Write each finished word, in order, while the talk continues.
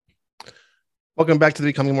Welcome back to the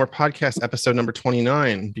Becoming More podcast, episode number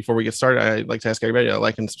 29. Before we get started, I'd like to ask everybody to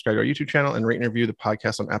like and subscribe to our YouTube channel and rate and review the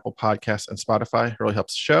podcast on Apple Podcasts and Spotify. It really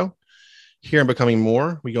helps the show. Here in Becoming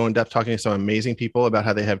More, we go in depth talking to some amazing people about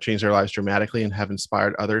how they have changed their lives dramatically and have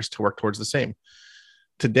inspired others to work towards the same.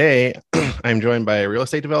 Today, I'm joined by a real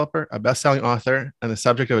estate developer, a best-selling author, and the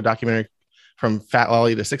subject of a documentary From Fat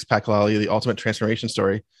Lolli to Six-Pack Lolli, the ultimate transformation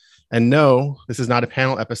story. And no, this is not a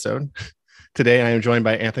panel episode. Today, I am joined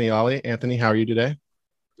by Anthony Lolli. Anthony, how are you today?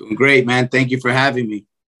 Doing great, man. Thank you for having me.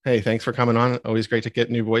 Hey, thanks for coming on. Always great to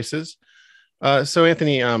get new voices. So,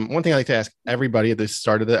 Anthony, one thing I like to ask everybody at the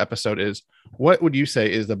start of the episode is, what would you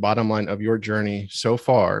say is the bottom line of your journey so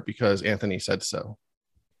far? Because Anthony said so.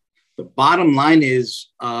 The bottom line is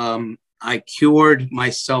I cured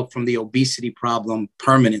myself from the obesity problem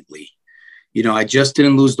permanently. You know, I just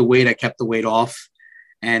didn't lose the weight. I kept the weight off,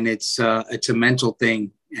 and it's a mental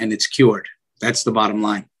thing, and it's cured. That's the bottom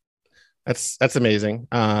line. That's amazing.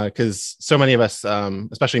 Because so many of us,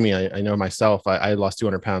 especially me, I know myself, I lost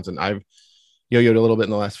 200 pounds and I've yo-yoed a little bit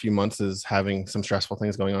in the last few months is having some stressful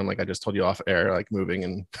things going on. Like I just told you off air, like moving,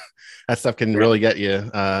 and that stuff can really get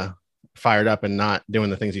you fired up and not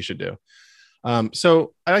doing the things you should do.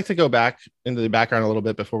 So I like to go back into the background a little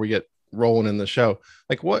bit before we get rolling in the show.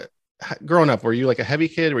 Like growing up, were you like a heavy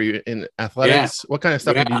kid? Were you in athletics? What kind of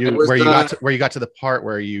stuff did you do where you got to the part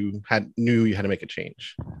where you knew you had to make a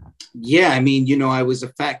change? Yeah. I mean, you know, I was a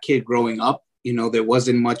fat kid growing up. You know, there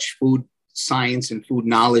wasn't much food science and food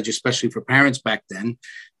knowledge, especially for parents back then.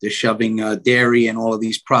 They're shoving dairy and all of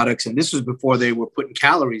these products. And this was before they were putting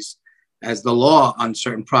calories as the law on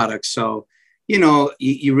certain products. So, you know,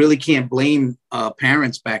 you really can't blame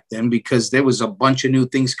parents back then because there was a bunch of new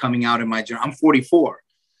things coming out in my generation. I'm 44.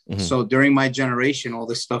 Mm-hmm. So during my generation, all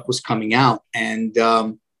this stuff was coming out and,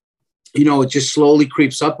 you know, it just slowly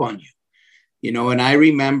creeps up on you, you know, and I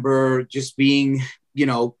remember just being, you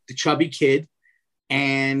know, the chubby kid.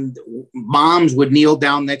 And moms would kneel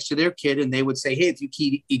down next to their kid and they would say, hey, if you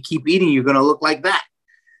keep eating, you're going to look like that.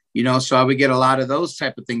 You know, so I would get a lot of those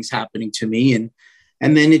type of things happening to me. And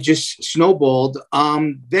then it just snowballed.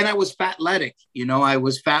 Then I was fatletic. You know, I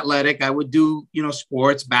was fatletic. I would do, you know,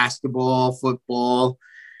 sports, basketball, football,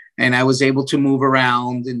 and I was able to move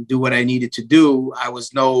around and do what I needed to do. I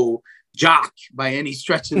was no jock by any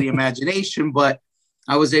stretch of the imagination, but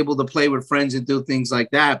I was able to play with friends and do things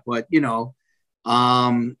like that. But, you know,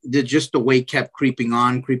 the weight kept creeping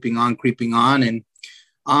on. And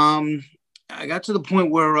I got to the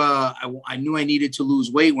point where I knew I needed to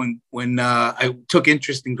lose weight when I took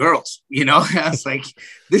interest in girls. You know, I was like,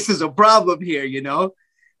 this is a problem here, you know?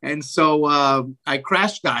 And so I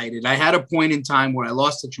crash dieted. I had a point in time where I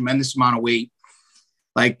lost a tremendous amount of weight,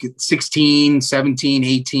 like 16, 17,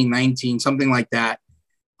 18, 19, something like that.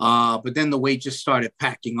 But then the weight just started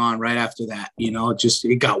packing on right after that. You know,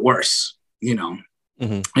 it got worse. You know,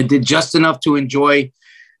 mm-hmm. I did just enough to enjoy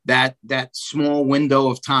that small window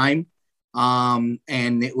of time.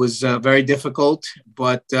 And it was very difficult,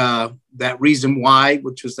 but that reason why,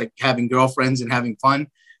 which was like having girlfriends and having fun,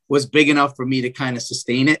 was big enough for me to kind of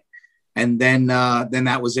sustain it. And then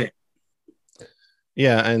that was it.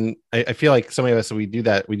 Yeah. And I feel like so many of us, we do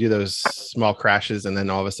those small crashes and then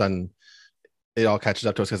all of a sudden it all catches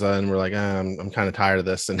up to us because then we're like, I'm kind of tired of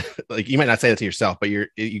this. And like, you might not say that to yourself, but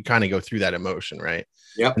you kind of go through that emotion. Right.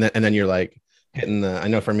 Yeah. And then you're like hitting I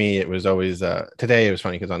know for me, it was always, today it was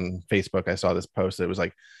funny because on Facebook, I saw this post. It was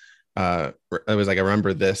like I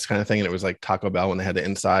remember this kind of thing. And it was like Taco Bell when they had the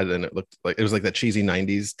inside and it looked like, it was like the cheesy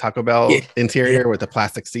 90s Taco Bell interior with the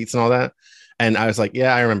plastic seats and all that. And I was like,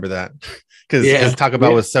 yeah, I remember that. Because Taco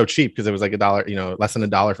Bell was so cheap because it was like $1, you know, less than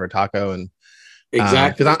 $1 for a taco. And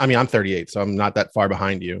exactly. Because I'm 38, so I'm not that far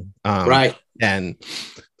behind you. Right. And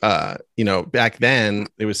you know, back then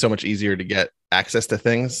it was so much easier to get access to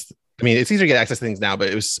things. I mean, it's easier to get access to things now,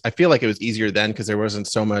 but I feel like it was easier then because there wasn't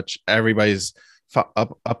so much everybody's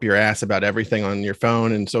up your ass about everything on your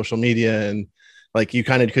phone and social media, and like you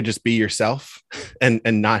kind of could just be yourself and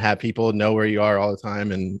not have people know where you are all the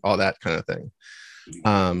time and all that kind of thing.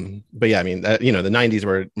 But yeah, I mean, you know, the 90s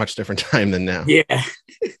were a much different time than now.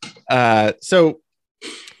 Yeah. So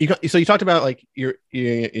you talked about like your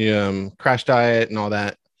crash diet and all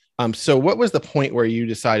that. So what was the point where you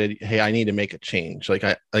decided, hey, I need to make a change? Like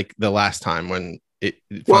the last time when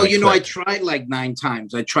well, you know, I tried like 9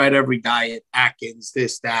 times. I tried every diet, Atkins,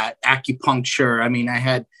 this, that, acupuncture. I mean, I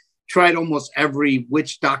had tried almost every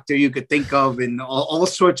witch doctor you could think of and all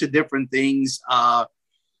sorts of different things.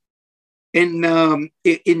 And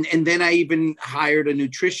then I even hired a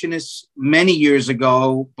nutritionist many years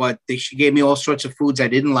ago, but she gave me all sorts of foods I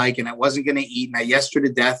didn't like and I wasn't going to eat. And I yesed her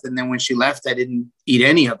to death. And then when she left, I didn't eat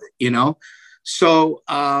any of it, you know? So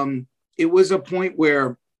it was a point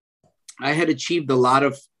where I had achieved a lot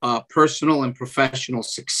of personal and professional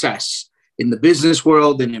success in the business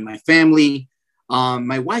world and in my family.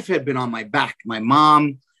 My wife had been on my back. My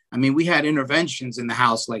mom, I mean, we had interventions in the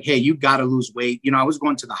house like, hey, you got to lose weight. You know, I was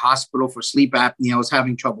going to the hospital for sleep apnea. I was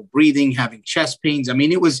having trouble breathing, having chest pains. I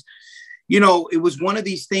mean, it was, you know, it was one of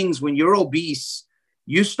these things when you're obese,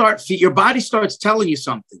 your body starts telling you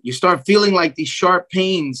something. You start feeling like these sharp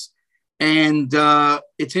pains. And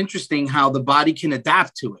it's interesting how the body can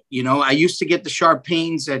adapt to it. You know, I used to get the sharp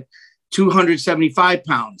pains at 275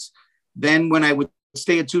 pounds. Then when I would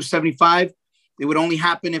stay at 275, it would only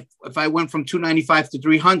happen if I went from 295 to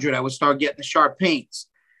 300, I would start getting the sharp pains.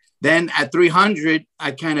 Then at 300,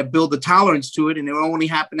 I kind of build the tolerance to it, and it would only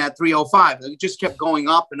happen at 305. It just kept going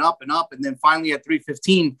up and up and up. And then finally at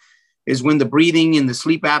 315 is when the breathing and the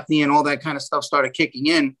sleep apnea and all that kind of stuff started kicking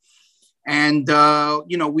in. And,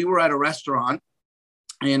 you know, we were at a restaurant,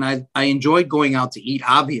 and I enjoyed going out to eat,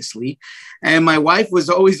 obviously. And my wife was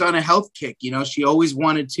always on a health kick. You know, she always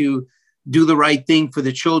wanted to do the right thing for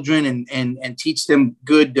the children and teach them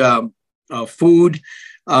good food.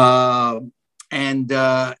 And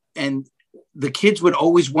the kids would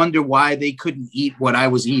always wonder why they couldn't eat what I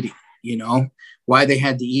was eating, you know, why they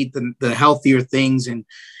had to eat the healthier things. And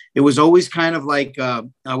it was always kind of like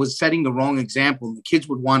I was setting the wrong example. The kids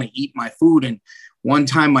would want to eat my food. And one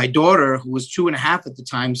time my daughter, who was 2.5 at the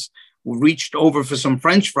time, reached over for some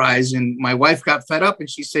French fries, and my wife got fed up and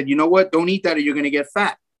she said, you know what, don't eat that or you're going to get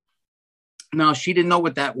fat. Now, she didn't know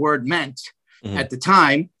what that word meant at the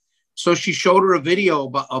time. So she showed her a video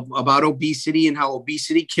about obesity and how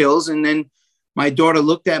obesity kills. And then my daughter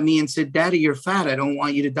looked at me and said, Daddy, you're fat. I don't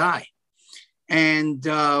want you to die. And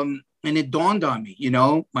it dawned on me, you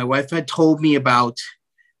know, my wife had told me about,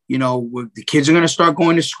 you know, the kids are going to start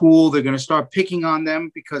going to school. They're going to start picking on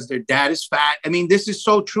them because their dad is fat. I mean, this is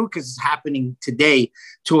so true because it's happening today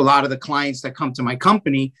to a lot of the clients that come to my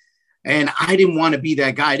company. And I didn't want to be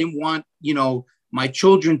that guy. I didn't want, you know, my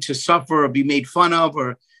children to suffer or be made fun of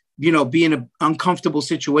or, you know, be in an uncomfortable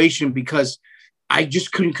situation because I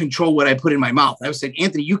just couldn't control what I put in my mouth. I was saying,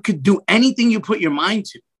 Anthony, you could do anything you put your mind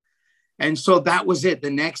to. And so that was it. The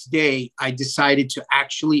next day, I decided to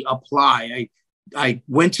actually apply. I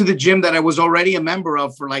went to the gym that I was already a member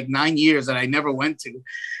of for like 9 years that I never went to.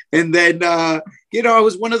 And then, you know, I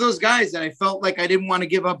was one of those guys that I felt like I didn't want to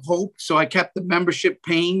give up hope. So I kept the membership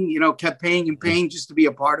paying, you know, kept paying and paying just to be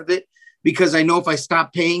a part of it, because I know if I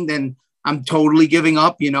stop paying, then I'm totally giving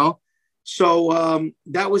up, you know. So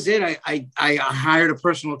that was it. I hired a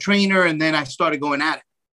personal trainer, and then I started going at it.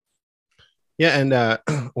 Yeah.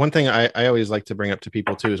 And one thing I always like to bring up to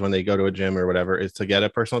people too is when they go to a gym or whatever is to get a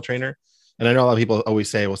personal trainer. And I know a lot of people always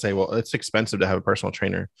say, well, it's expensive to have a personal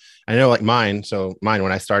trainer. I know like mine. So mine,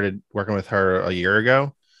 when I started working with her a year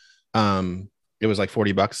ago, it was like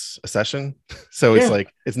 $40 a session. So it's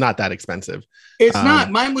like, it's not that expensive. It's not.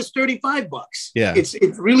 Mine was $35. Yeah. It's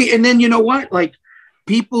really, and then you know what? Like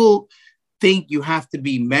people think you have to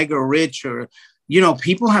be mega rich or, you know,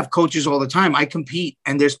 people have coaches all the time. I compete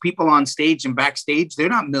and there's people on stage and backstage. They're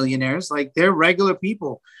not millionaires. Like they're regular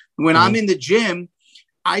people. When I'm in the gym,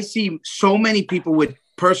 I see so many people with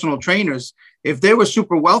personal trainers. If they were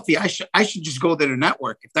super wealthy, I should just go to their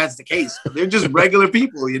network if that's the case. They're just regular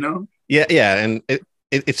people, you know? Yeah. And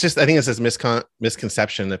it's just, I think it's this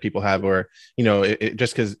misconception that people have where, you know,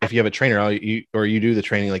 just because if you have a trainer or you do the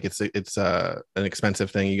training, like it's an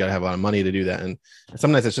expensive thing. You got to have a lot of money to do that. And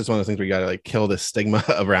sometimes it's just one of those things where you got to like kill the stigma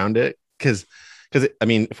around it. Cause I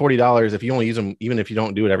mean, $40, if you only use them, even if you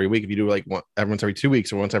don't do it every week, if you do like once every 2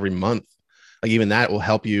 weeks or once every month, like even that will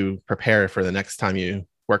help you prepare for the next time you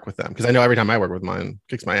work with them. Because I know every time I work with mine,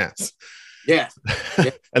 kicks my ass. Yeah.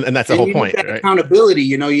 and that's the whole point, that right? Accountability,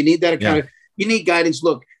 you know, you need that you need guidance.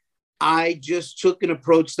 Look, I just took an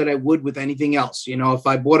approach that I would with anything else. You know, if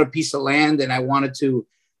I bought a piece of land and I wanted to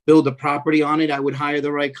build a property on it, I would hire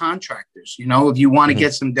the right contractors. You know, if you want to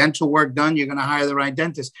get some dental work done, you're going to hire the right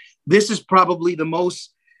dentist. This is probably the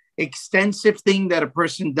most extensive thing that a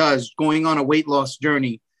person does going on a weight loss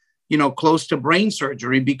journey, you know, close to brain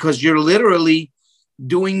surgery, because you're literally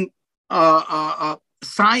doing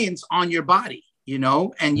science on your body, you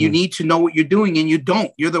know, and you need to know what you're doing, and you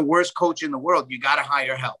don't. You're the worst coach in the world. You got to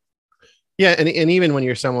hire help. Yeah. And even when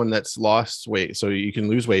you're someone that's lost weight, so you can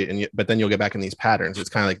lose weight, but then you'll get back in these patterns. It's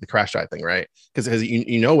kind of like the crash diet thing, right? Because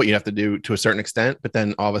you know what you have to do to a certain extent, but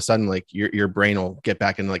then all of a sudden, like your brain will get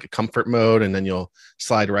back in like a comfort mode, and then you'll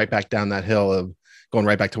slide right back down that hill of, going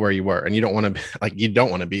right back to where you were, and you don't want to like you don't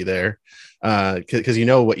want to be there because you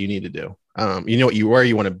know what you need to do. You know where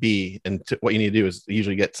you want to be, and what you need to do is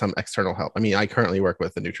usually get some external help. I mean, I currently work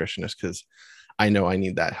with a nutritionist because I know I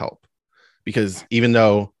need that help, because even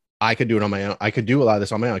though I could do it on my own, I could do a lot of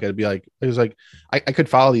this on my own. I could be like, it was like, I could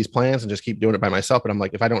follow these plans and just keep doing it by myself. But I'm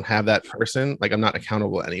like, if I don't have that person, like I'm not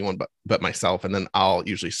accountable to anyone but myself. And then I'll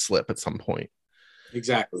usually slip at some point.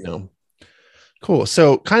 Exactly. You know? Cool.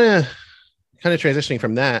 So kind of transitioning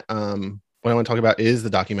from that, what I want to talk about is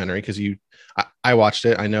the documentary, because I watched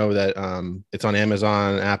it. I know that it's on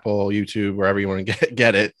Amazon, Apple, YouTube, wherever you want to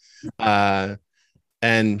get it.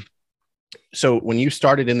 And so when you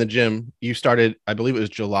started in the gym, you started, I believe it was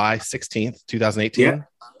July 16th, 2018. Yeah.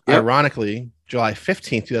 Yep. Ironically, July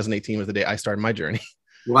 15th, 2018 was the day I started my journey.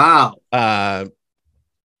 Wow.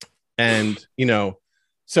 And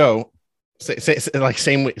so like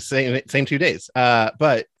same 2 days.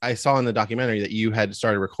 But I saw in the documentary that you had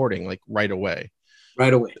started recording like right away.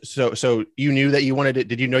 Right away. So you knew that you wanted to,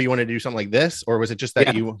 did you know you wanted to do something like this, or was it just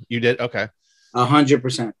that you did? Okay.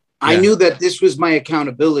 100%. I knew that this was my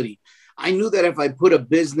accountability. I knew that if I put a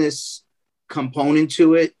business component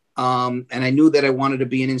to it, and I knew that I wanted to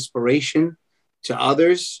be an inspiration to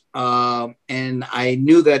others. And I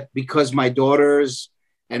knew that because my daughters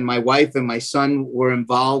and my wife and my son were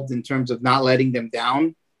involved in terms of not letting them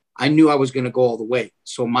down, I knew I was going to go all the way.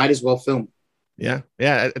 So might as well film. Yeah.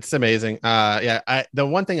 Yeah. It's amazing. The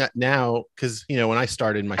one thing now, because, when I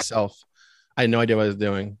started myself, I had no idea what I was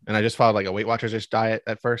doing. And I just followed like a Weight Watchers diet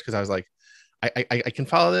at first, because I was like, I can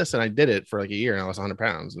follow this. And I did it for like a year, and I was 100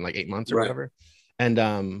 pounds in like 8 months or whatever. And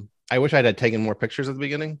I wish I had taken more pictures at the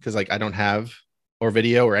beginning, because like I don't have, or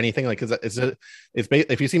video or anything, like, because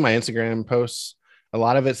if you see my Instagram posts, a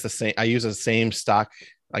lot of it's the same. I use the same stock.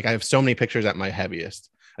 Like I have so many pictures at my heaviest.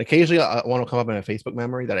 Occasionally one will come up in a Facebook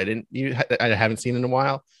memory that I haven't seen in a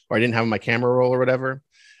while, or I didn't have in my camera roll or whatever.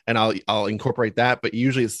 And I'll incorporate that. But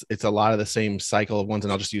usually it's a lot of the same cycle of ones,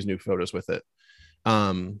 and I'll just use new photos with it.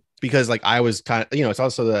 Because like I was kind of, it's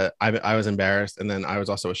also I was embarrassed. And then I was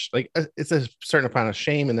also like, it's a certain amount of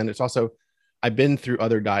shame. And then it's also, I've been through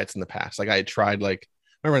other diets in the past. Like I had tried, like,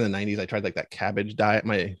 remember in the 90s, I tried like that cabbage diet.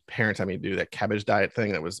 My parents had me do that cabbage diet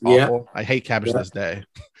thing. That was awful. I hate cabbage to this day.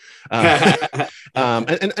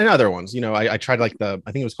 And other ones, I tried like I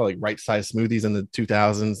think it was called like Right Size Smoothies in the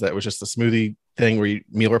 2000s. That was just a smoothie thing where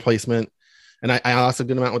meal replacement. And I lost a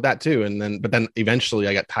good amount with that too. But then eventually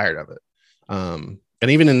I got tired of it. And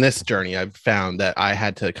even in this journey, I've found that I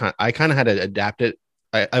kind of had to adapt it.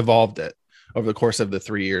 I evolved it over the course of the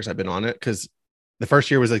 3 years I've been on it. Because the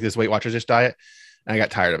first year was like this Weight Watchers diet, and I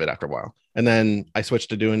got tired of it after a while. And then I switched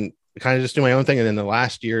to doing my own thing. And then the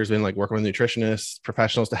last year has been like working with nutritionists,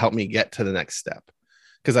 professionals to help me get to the next step.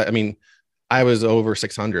 Because I was over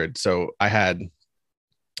 600, so I've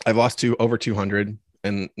lost over 200,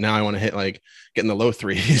 and now I want to hit like get in the low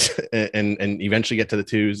threes and eventually get to the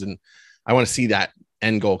twos. And I want to see that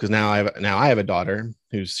end goal, because now I have a daughter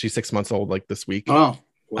she's 6 months old, like this week. Oh,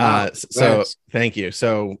 wow. So thank you.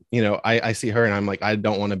 So, I see her and I'm like, I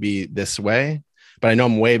don't want to be this way, but I know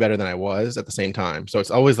I'm way better than I was at the same time. So it's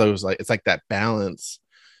always those, like, it's like that balance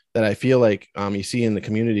that I feel like, you see in the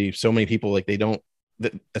community. So many people, like,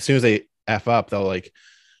 as soon as they F up, they'll like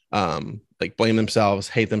blame themselves,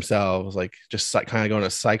 hate themselves, like just kind of go in a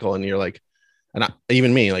cycle. And you're like, and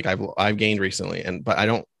even me, like I've gained recently, but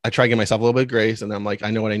I try to give myself a little bit of grace, and then I'm like, I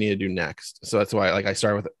know what I need to do next. So that's why, like, I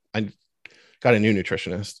got a new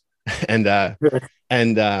nutritionist and I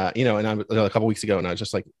was a couple weeks ago, and I was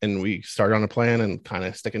just like, and we started on a plan and kind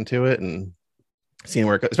of sticking to it and seeing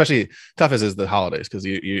where it goes. Especially tough as is the holidays, because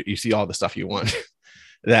you see all the stuff you want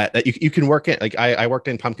that you can work in. Like I worked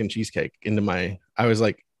in pumpkin cheesecake I was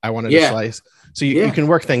like, I wanted a slice. So you can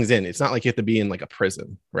work things in. It's not like you have to be in like a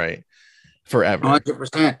prison, right? Forever.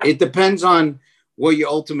 100%. It depends on what your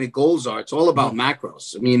ultimate goals are. It's all about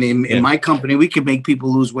macros. I mean, in my company, we can make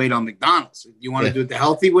people lose weight on McDonald's. You want to do it the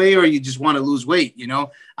healthy way, or you just want to lose weight?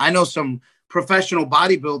 I know some professional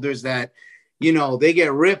bodybuilders that, they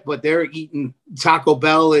get ripped, but they're eating Taco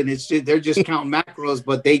Bell, and they're just counting macros,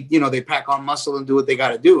 but they pack on muscle and do what they got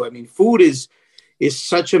to do. I mean, food is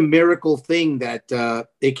such a miracle thing that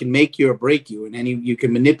it can make you or break you, and then you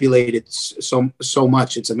can manipulate it so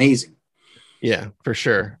much. It's amazing. Yeah, for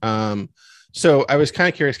sure. So I was kind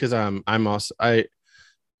of curious, because I'm also I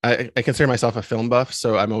consider myself a film buff,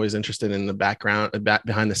 so I'm always interested in the background,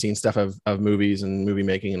 behind the scenes stuff of movies and movie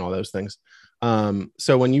making and all those things.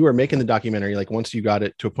 So when you were making the documentary, like once you got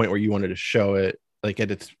it to a point where you wanted to show it, like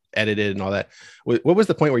it's edited and all that, what was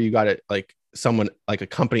the point where you got it, like someone, like a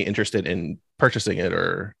company interested in purchasing it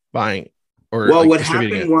or buying? or Well, like what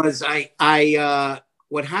distributing happened it? was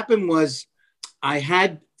what happened was I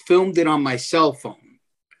had filmed it on my cell phone,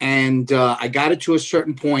 and I got it to a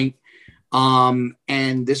certain point.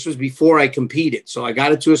 And this was before I competed, so I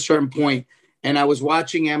got it to a certain point, and I was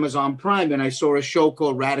watching Amazon Prime, and I saw a show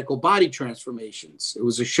called Radical Body Transformations. It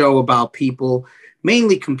was a show about people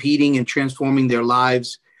mainly competing and transforming their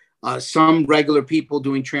lives. Some regular people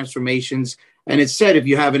doing transformations, and it said if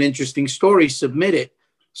you have an interesting story, submit it.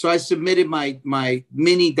 So I submitted my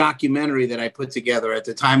mini documentary that I put together. At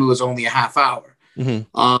the time, it was only a half hour.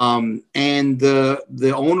 Mm-hmm. And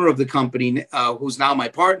the owner of the company, who's now my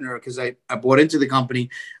partner, because I bought into the company,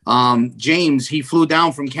 James, he flew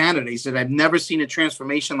down from Canada. He said, I've never seen a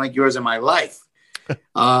transformation like yours in my life.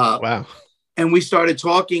 Wow. And we started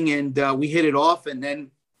talking, and we hit it off. And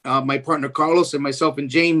then my partner, Carlos, and myself and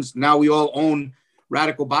James, now we all own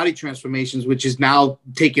Radical Body Transformations, which is now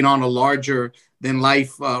taking on a larger than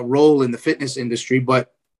life role in the fitness industry.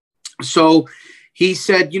 But so he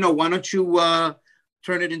said, why don't you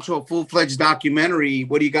turn it into a full-fledged documentary?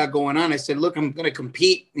 What do you got going on? I said, look, I'm going to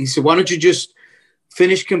compete. And he said, why don't you just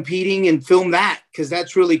finish competing and film that? Because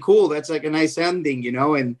that's really cool. That's like a nice ending,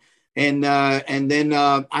 And then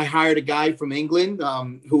I hired a guy from England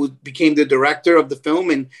who became the director of the film.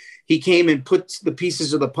 And he came and put the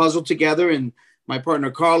pieces of the puzzle together. And my partner,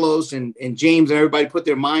 Carlos, and James, and everybody put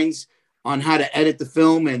their minds on how to edit the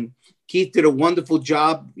film. And Keith did a wonderful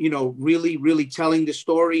job, really, really telling the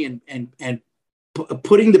story and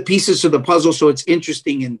putting the pieces of the puzzle so it's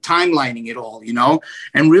interesting and timelining it all,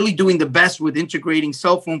 and really doing the best with integrating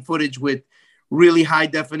cell phone footage with really high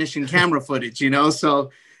definition camera footage,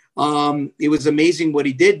 So it was amazing what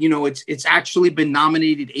he did. It's actually been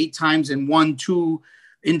nominated 8 times and won 2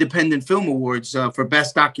 independent film awards for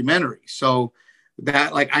best documentary. So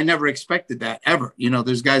that, I never expected that ever.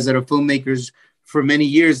 There's guys that are filmmakers for many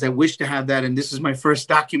years that wish to have that. And this is my first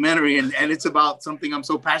documentary, and it's about something I'm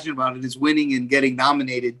so passionate about. It is winning and getting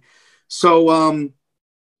nominated. So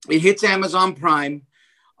it hits Amazon Prime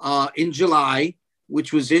in July,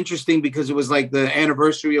 which was interesting because it was like the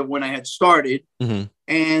anniversary of when I had started. Mm-hmm.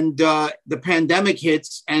 And the pandemic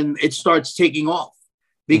hits and it starts taking off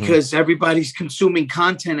because everybody's consuming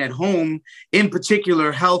content at home, in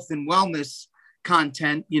particular health and wellness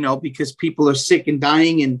content, because people are sick and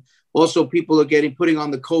dying, and also people are putting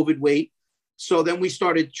on the COVID weight. So then we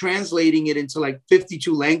started translating it into like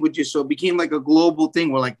 52 languages. So it became like a global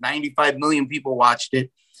thing where like 95 million people watched it.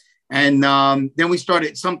 And then we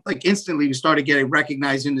started instantly we started getting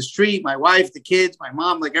recognized in the street. My wife, the kids, my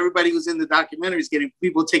mom, everybody who's in the documentaries, getting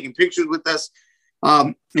people taking pictures with us.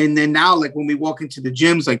 And then now, when we walk into the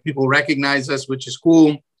gyms, people recognize us, which is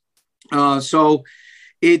cool. So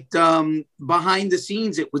it behind the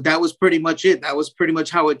scenes, that was pretty much it. That was pretty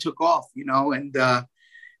much how it took off,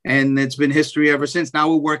 and it's been history ever since. Now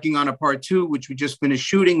we're working on a part 2, which we just finished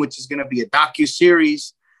shooting, which is going to be a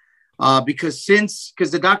docu-series. Because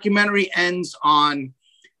the documentary ends on,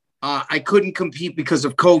 I couldn't compete because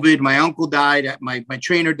of COVID. My uncle died, my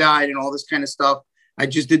trainer died, and all this kind of stuff. I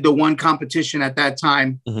just did the one competition at that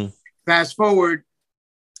time. Mm-hmm. Fast forward,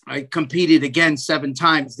 I competed again 7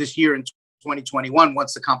 times this year in 2021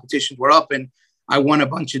 once the competitions were up, and I won a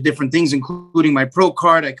bunch of different things, including my pro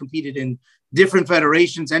card. I competed in different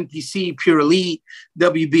federations, NPC, Pure Elite,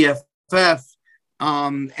 WBFF,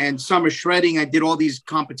 and Summer Shredding. I did all these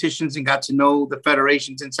competitions and got to know the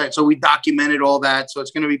federations inside. So we documented all that. So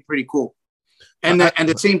it's going to be pretty cool. And at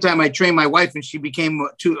the same time, I trained my wife, and she became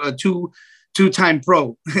a two-time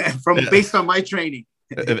pro based on my training.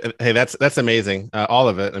 Hey, that's amazing. All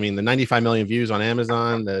of it. I mean, the 95 million views on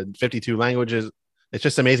Amazon, the 52 languages. It's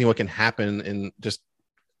just amazing what can happen in just,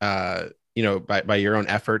 by your own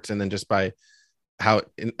efforts, and then just by how,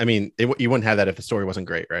 you wouldn't have that if the story wasn't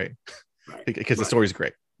great, right? Because the story's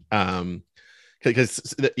great.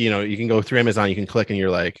 Because you can go through Amazon, you can click, and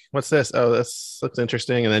you're like, "What's this? Oh, this looks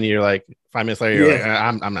interesting." And then you're like, 5 minutes later, you're like,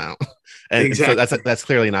 "I'm out." And exactly. So that's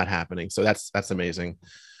clearly not happening. So that's amazing.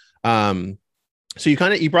 So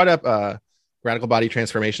you brought up Radical Body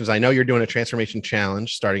Transformations. I know you're doing a transformation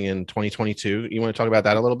challenge starting in 2022. You want to talk about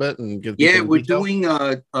that a little bit and give? Yeah, we're doing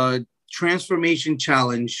a transformation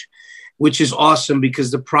challenge, which is awesome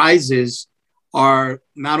because the prizes are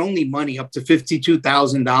not only money, up to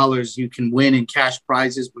 $52,000 you can win in cash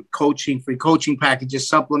prizes with coaching, free coaching packages,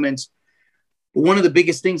 supplements. But one of the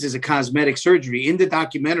biggest things is a cosmetic surgery. In the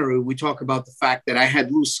documentary, we talk about the fact that I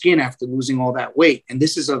had loose skin after losing all that weight. And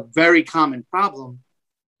this is a very common problem.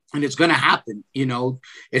 And it's going to happen.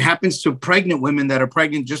 It happens to pregnant women that are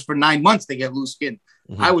pregnant just for 9 months. They get loose skin.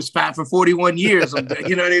 I was fat for 41 years.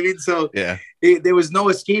 You know what I mean? So yeah, there was no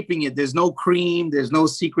escaping it. There's no cream. There's no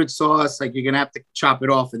secret sauce. Like, you're going to have to chop it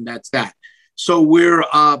off, and that's that. So we're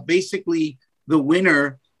basically the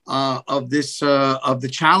winner of the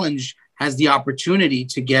challenge has the opportunity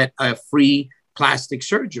to get a free plastic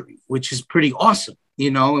surgery, which is pretty awesome,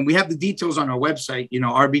 and we have the details on our website,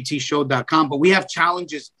 rbtshow.com, but we have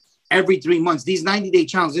challenges every 3 months. These 90-day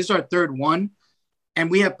challenges, this is our third one. And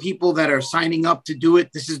we have people that are signing up to do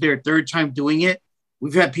it. This is their third time doing it.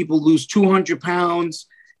 We've had people lose 200 pounds,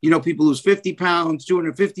 people lose 50 pounds,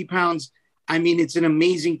 250 pounds. I mean, it's an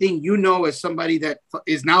amazing thing. As somebody that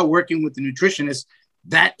is now working with the nutritionist,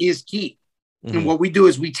 that is key. Mm-hmm. And what we do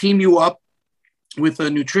is we team you up with a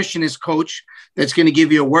nutritionist coach that's going to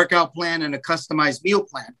give you a workout plan and a customized meal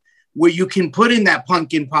plan where you can put in that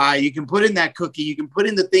pumpkin pie, you can put in that cookie, you can put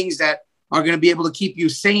in the things that are going to be able to keep you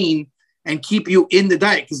sane and keep you in the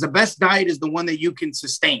diet, because the best diet is the one that you can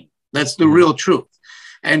sustain. That's the real truth.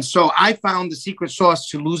 And so I found the secret sauce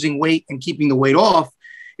to losing weight and keeping the weight off.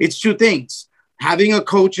 It's two things: having a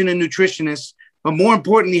coach and a nutritionist, but more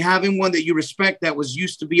importantly, having one that you respect that was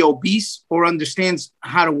used to be obese or understands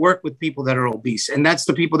how to work with people that are obese. And that's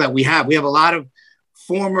the people that we have. We have a lot of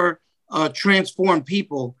former transformed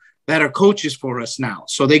people that are coaches for us now.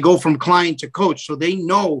 So they go from client to coach. So they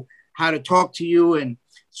know how to talk to you and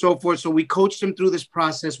so forth. So we coach them through this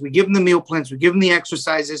process. We give them the meal plans. We give them the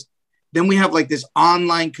exercises. Then we have like this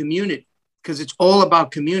online community, because it's all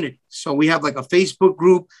about community. So we have like a Facebook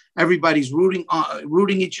group. Everybody's rooting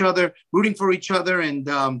for each other.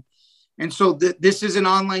 And so this is an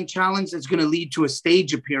online challenge that's going to lead to a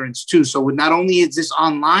stage appearance too. So not only is this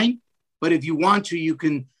online, but if you want to, you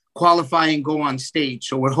can qualify and go on stage.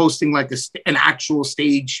 So we're hosting like an actual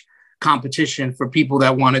stage competition for people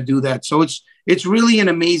that want to do that. So it's really an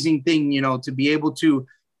amazing thing, to be able to.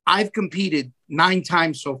 I've competed 9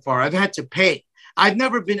 times so far. I've had to pay. I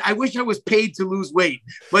wish I was paid to lose weight,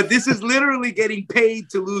 but this is literally getting paid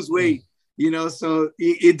to lose weight, so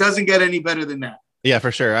it doesn't get any better than that. Yeah,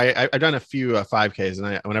 for sure. I've done a few 5Ks,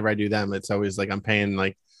 and whenever I do them, it's always like I'm paying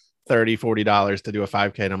like $30-$40 to do a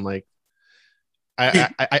 5K. And I'm like,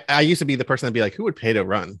 I used to be the person that'd be like, who would pay to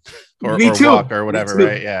run or walk or whatever,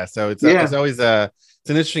 right? Yeah. So it's always it's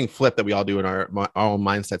an interesting flip that we all do in our own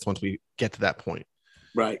mindsets once we get to that point.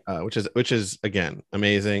 Right. Which is again,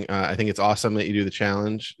 amazing. I think it's awesome that you do the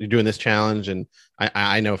challenge. You're doing this challenge. And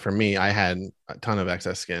I know for me, I had a ton of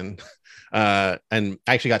excess skin. And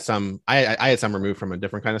I actually got some, I had some removed from a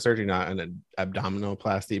different kind of surgery, not an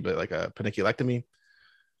abdominoplasty, but like a paniculectomy.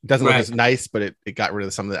 It doesn't look as nice, but it got rid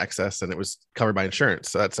of some of the excess and it was covered by insurance.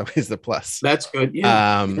 So that's always the plus. That's good.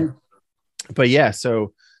 Yeah. But yeah,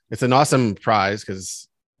 so it's an awesome prize because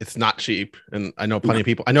it's not cheap. And I know plenty of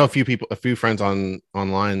people, I know a few friends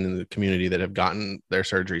online in the community that have gotten their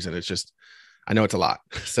surgeries, and it's just, I know it's a lot.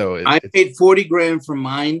 So I paid $40,000 for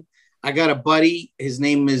mine. I got a buddy, his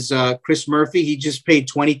name is Chris Murphy. He just paid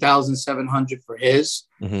 $20,700 for his.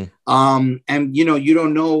 Mm-hmm. And you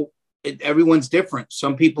don't know, everyone's different.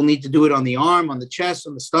 Some people need to do it on the arm, on the chest,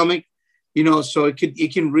 on the stomach, so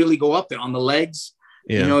it can really go up there on the legs.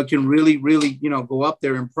 Yeah. It can really, really, go up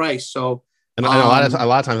there in price. So, and a lot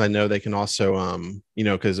of times I know they can also,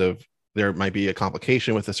 because of there might be a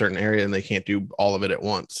complication with a certain area and they can't do all of it at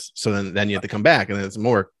once. So then you have to come back and then it's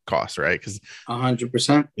more cost, right? Because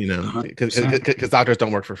 100%, because doctors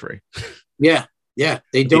don't work for free. Yeah,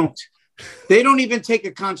 they don't. They don't even take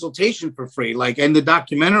a consultation for free. Like in the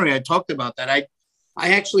documentary, I talked about that. I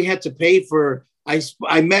actually had to pay for.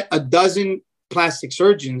 I met a dozen plastic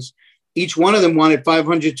surgeons. Each one of them wanted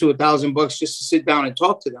 $500 to $1,000 just to sit down and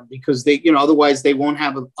talk to them, because they, otherwise they won't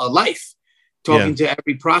have a life talking to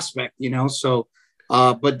every prospect, So,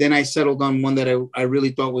 but then I settled on one that I really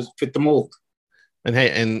thought was fit the mold. And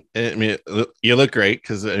hey, and I mean, you look great,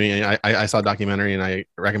 because I mean, I saw a documentary and I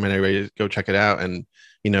recommend everybody to go check it out. And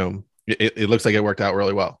it looks like it worked out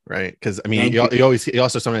really well, right? Because I mean, you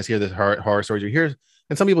also sometimes hear this horror stories. You hear,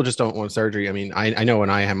 and some people just don't want surgery. I mean, I know when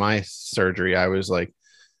I had my surgery, I was like,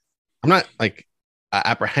 I'm not like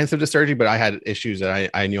apprehensive to surgery, but I had issues that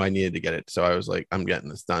I knew I needed to get it. So I was like, I'm getting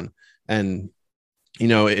this done. And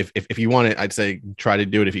if you want it, I'd say try to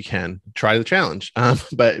do it if you can. Try the challenge.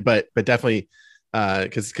 But definitely,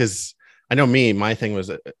 because I know my thing was,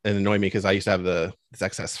 it annoyed me because I used to have this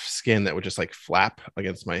excess skin that would just like flap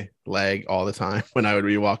against my leg all the time when I would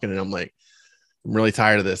be walking, and I'm like, I'm really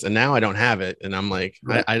tired of this. And now I don't have it, and I'm like,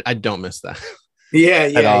 I don't miss that.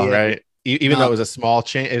 At all, right? Even though it was a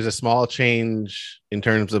small change in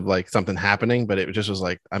terms of like something happening, but it just was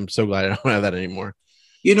like, I'm so glad I don't have that anymore.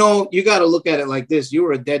 You know, you got to look at it like this. You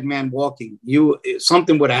were a dead man walking.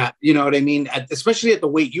 Something would happen. You know what I mean? Especially at the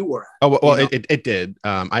weight you were at. Oh well, it did.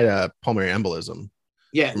 I had a pulmonary embolism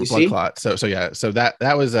Yeah, from you a blood see? clot. So yeah, so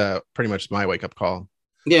that was pretty much my wake up call.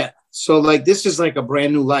 Yeah. So like this is like a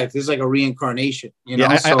brand new life. This is like a reincarnation, you know?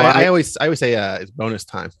 Yeah, So I always say it's bonus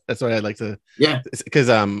time. That's what I'd like to. yeah, because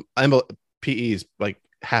PEs, like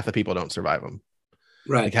half the people don't survive them.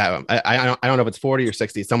 right. Like have them. I don't know if it's 40 or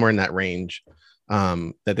 60, somewhere in that range,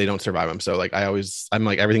 that they don't survive them. So like I'm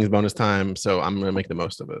like, everything's bonus time, so I'm gonna make the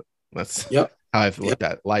most of it. That's Yep. how I've looked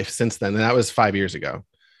at life since then, and that was 5 years ago.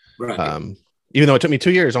 Right. Even though it took me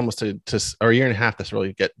 2 years almost to or a year and a half to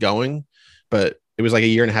really get going, but it was like a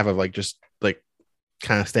year and a half of like just like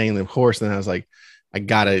kind of staying the course. And then I was like, I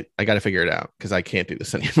gotta figure it out because I can't do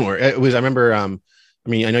this anymore. I remember, I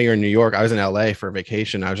mean, I know you're in New York. I was in LA for a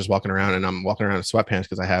vacation. I was just walking around, and I'm walking around in sweatpants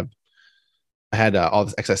because I had all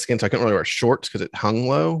this excess skin, so I couldn't really wear shorts because it hung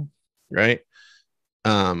low, right? It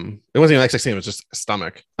wasn't even excess skin; it was just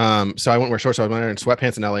stomach. So I wouldn't wear shorts. So I was wearing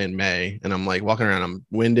sweatpants in LA in May, and I'm like walking around. I'm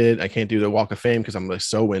winded. I can't do the walk of fame because I'm like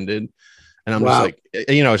so winded, and I'm just like,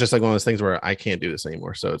 it's just like one of those things where I can't do this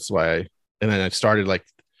anymore. So it's why and then I started like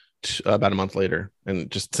about a month later, and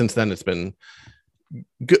just since then it's been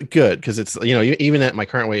good because it's even at my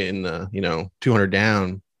current weight in the 200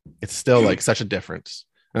 down, it's still like such a difference.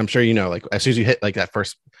 And I'm sure like as soon as you hit like that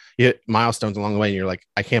first, you hit milestones along the way, and you're like,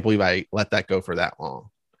 I can't believe I let that go for that long.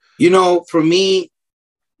 For me,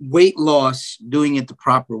 weight loss, doing it the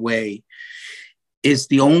proper way, is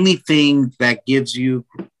the only thing that gives you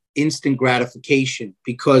instant gratification,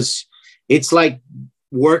 because it's like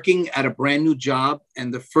working at a brand new job,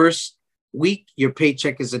 and the first week your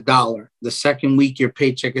paycheck is $1. The second week your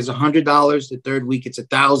paycheck is $100. The third week it's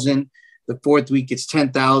 $1,000. The fourth week it's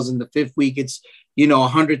 $10,000. The fifth week it's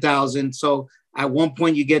 $100,000. So at one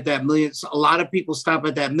point you get that million. So a lot of people stop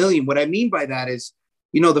at that million. What I mean by that is,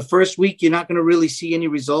 the first week you're not going to really see any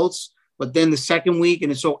results, but then the second week,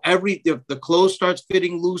 and so the clothes starts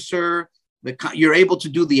fitting looser. You're able to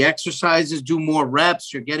do the exercises, do more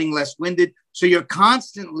reps. You're getting less winded. So you're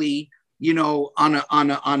constantly,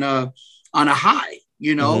 on a high,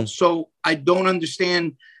 Mm-hmm. So I don't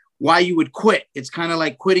understand why you would quit. It's kind of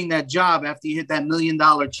like quitting that job after you hit that $1 million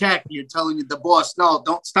check. You're telling the boss, no,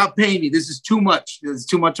 don't stop paying me. This is too much. This is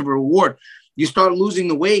too much of a reward. You start losing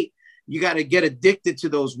the weight. You got to get addicted to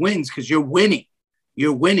those wins because you're winning.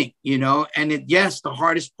 And yes, the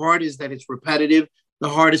hardest part is that it's repetitive. The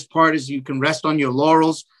hardest part is you can rest on your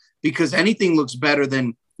laurels because anything looks better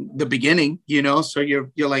than the beginning, so you're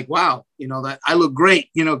like, wow, that I look great,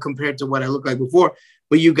 compared to what I looked like before.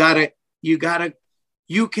 But you can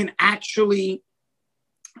actually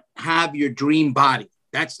have your dream body.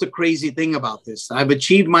 That's the crazy thing about this. I've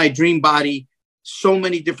achieved my dream body so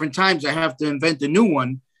many different times. I have to invent a new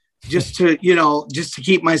one just to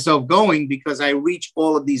keep myself going, because I reach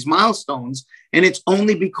all of these milestones. And it's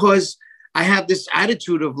only because I have this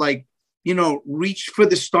attitude of like, reach for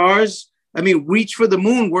the stars. I mean, reach for the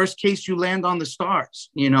moon. Worst case, you land on the stars,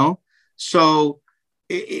 So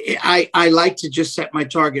I like to just set my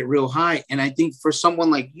target real high. And I think for someone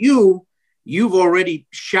like you've already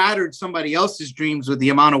shattered somebody else's dreams with the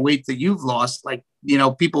amount of weight that you've lost. Like,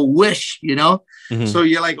 people wish, Mm-hmm. So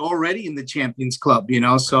you're like already in the Champions Club,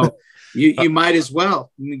 so you might as well,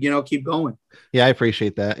 keep going. Yeah, I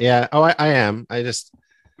appreciate that. Yeah. Oh, I am. I just,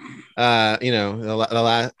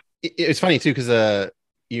 it's funny too, because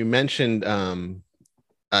you mentioned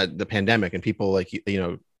the pandemic and people like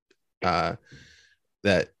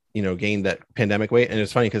that gained that pandemic weight. And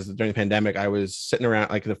it's funny because during the pandemic I was sitting around,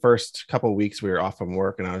 like the first couple of weeks we were off from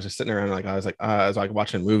work, and I was just sitting around, like I was like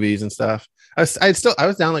watching movies and stuff. I was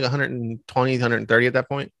down like 120 130 at that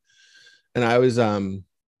point, and I was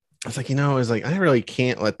like, I was like, I really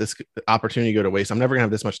can't let this opportunity go to waste. I'm never gonna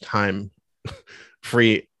have this much time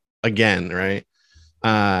free again, right?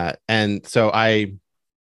 And so I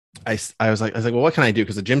was like, well, what can I do?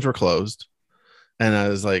 Because the gyms were closed, and I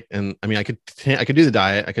was like, and I mean, I could do the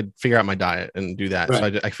diet. I could figure out my diet and do that.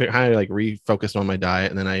 Right. So I kind of like refocused on my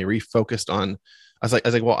diet, and then I refocused on. I was like,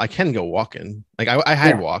 well, I can go walking. Like I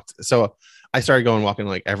had walked, so I started going walking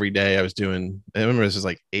like every day. I remember this was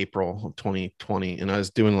like April of 2020, and I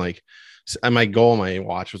was doing like, my goal, my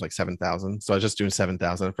watch was like 7,000. So I was just doing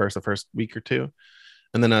 7,000 at first, the first week or two.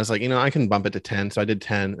 And then I was like, I can bump it to 10. So I did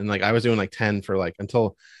 10. And like, I was doing like 10 for like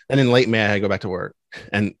until, and in late May, I had to go back to work.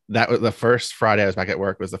 And that was the first Friday I was back at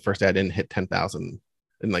work, was the first day I didn't hit 10,000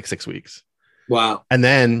 in like 6 weeks. Wow. And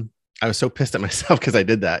then I was so pissed at myself because I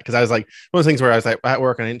did that. Because I was like, one of those things where I was like at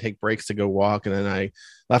work and I didn't take breaks to go walk. And then I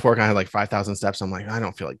left work and I had like 5,000 steps. I'm like, I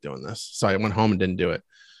don't feel like doing this. So I went home and didn't do it.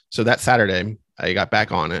 So that Saturday, I got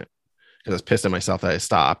back on it because I was pissed at myself that I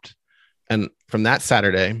stopped. And from that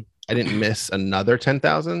Saturday, I didn't miss another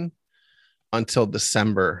 10,000 until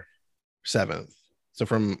December 7th. So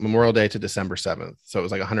from Memorial Day to December 7th. So it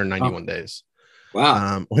was like 191 days.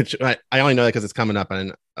 Wow. Which I only know that because it's coming up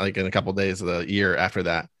in like in a couple of days of the year after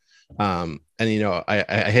that. And you know,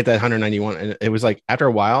 I hit that 191, and it was like after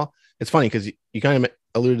a while, it's funny because you kind of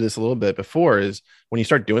alluded to this a little bit before, is when you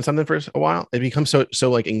start doing something for a while, it becomes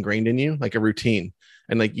so like ingrained in you, like a routine.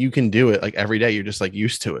 And like you can do it like every day. You're just like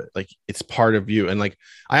used to it. Like it's part of you. And like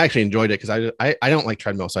I actually enjoyed it because I don't like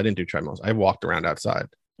treadmills. So I didn't do treadmills. I walked around outside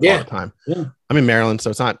all the time. Yeah. I'm in Maryland, so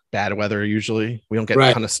it's not bad weather usually. We don't get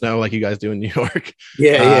a ton of snow like you guys do in New York.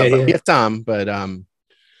 Yeah. But we get some. But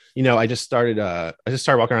you know, I just started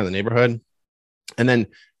walking around the neighborhood. And then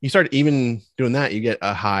you start even doing that, you get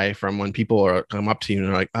a high from when people are come up to you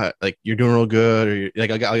and are like you're doing real good, or you're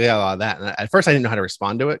like, I got a lot of that. And at first I didn't know how to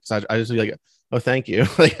respond to it. So I just be like, oh, thank you.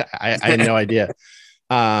 Like I had no idea.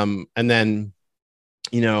 And then,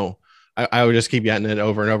 you know, I would just keep getting it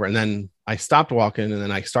over and over. And then I stopped walking, and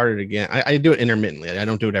then I started again. I do it intermittently. I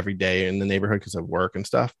don't do it every day in the neighborhood because of work and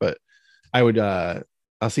stuff, but I would,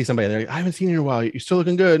 I'll see somebody there. I haven't seen you in a while. You're still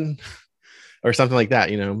looking good or something like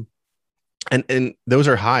that, you know? And those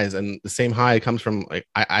are highs, and the same high comes from like,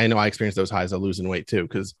 I know I experienced those highs of losing weight too.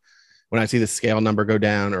 Cause when I see the scale number go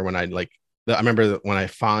down, or when I remember when I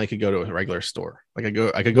finally could go to a regular store, like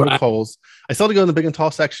I could go to Kohl's. I still had to go in the big and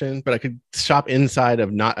tall section, but I could shop inside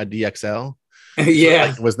of not a DXL. Yeah.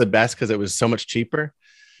 Like, was the best because it was so much cheaper.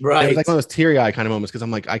 Right. And it was like one of those teary eye kind of moments because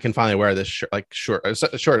I'm like, I can finally wear this shirt, like short. It was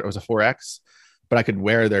a 4X, but I could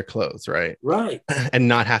wear their clothes, right? Right. And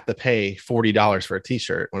not have to pay $40 for a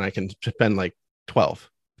t-shirt when I can spend like 12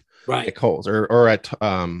 at Kohl's or at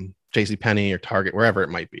JCPenney or Target, wherever it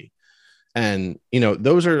might be. And, you know,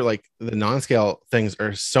 those are like the non-scale things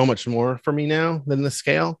are so much more for me now than the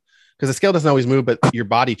scale, because the scale doesn't always move, but your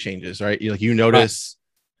body changes, right? You notice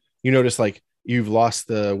like you've lost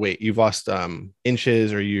the weight, you've lost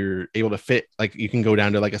inches, or you're able to fit, like you can go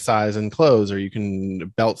down to like a size in clothes, or you can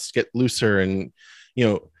belts get looser, and you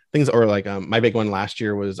know things. Or like my big one last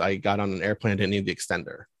year was I got on an airplane, didn't need the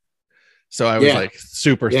extender, so I was like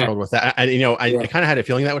super thrilled with that. And you know, I kind of had a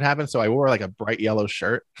feeling that would happen, so I wore like a bright yellow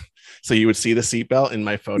shirt so you would see the seatbelt in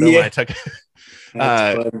my photo when I took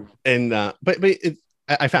but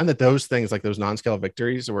I found that those things, like those non-scale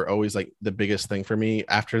victories, were always like the biggest thing for me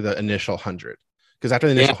after the initial 100. Because after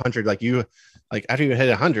the initial 100, like after you hit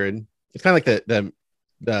 100, it's kind of like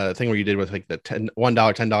the thing where you did with like the $1,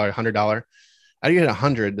 $10, $100. After you hit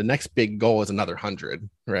 100, the next big goal is another 100,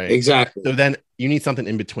 right? Exactly. So then you need something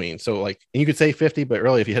in between. So like, and you could say 50, but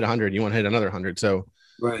really if you hit 100, you want to hit another 100. So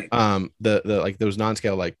the like those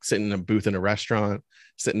non-scale, like sitting in a booth in a restaurant,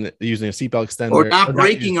 using a seatbelt extender, or not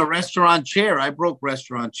breaking a restaurant chair. I broke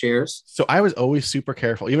restaurant chairs. So I was always super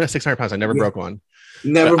careful. Even at 600 pounds, I never broke one.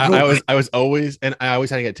 I was always had to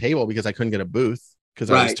get a table because I couldn't get a booth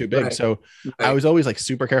because I was too big. So I was always like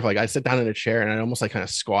super careful. Like I'd sit down in a chair and I'd almost like kind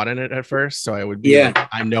of squat in it at first. So I would be like,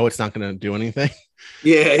 I know it's not going to do anything.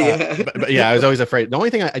 But yeah, I was always afraid. The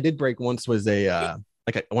only thing I did break once was one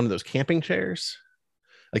of those camping chairs.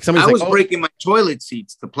 Like I was breaking my toilet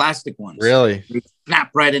seats, the plastic ones. Really? They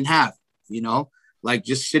snap right in half, you know, like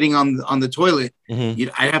just sitting on the toilet. Mm-hmm.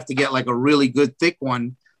 I'd have to get like a really good thick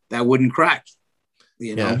one that wouldn't crack,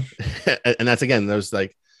 you know? And that's, again, those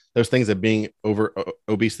things of being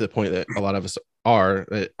obese to the point that a lot of us are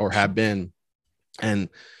or have been. And,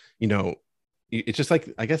 you know, it's just like,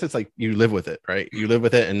 I guess it's like you live with it, right? You live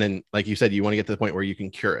with it. And then, like you said, you want to get to the point where you can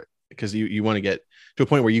cure it, because you want to get to a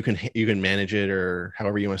point where you can manage it, or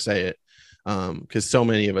however you want to say it. Because so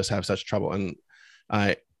many of us have such trouble. And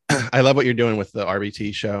I love what you're doing with the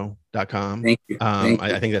rbtshow.com. Thank you.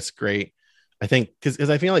 I think that's great. I think because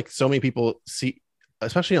I feel like so many people see,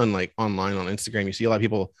 especially on like online on Instagram, you see a lot of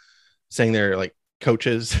people saying they're like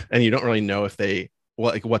coaches, and you don't really know if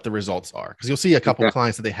what the results are. Because you'll see a couple of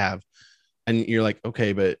clients that they have, and you're like,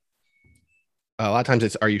 okay, but a lot of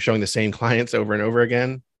times are you showing the same clients over and over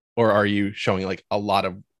again, or are you showing like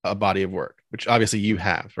a body of work, which obviously you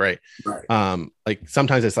have, right? Like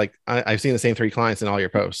sometimes it's like I've seen the same 3 clients in all your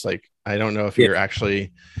posts. Like I don't know if you're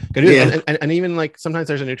actually gonna do it. And even like sometimes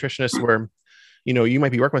there's a nutritionist where, you know, you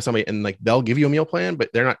might be working with somebody and like they'll give you a meal plan, but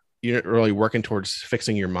you're not really working towards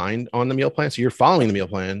fixing your mind on the meal plan. So you're following the meal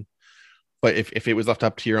plan, but if it was left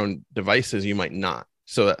up to your own devices, you might not.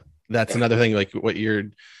 So that's another thing. Like what you're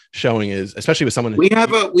showing is, especially with someone, we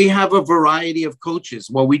have a variety of coaches.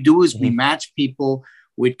 What we do is we match people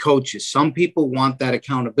with coaches. Some people want that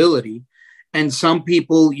accountability, and some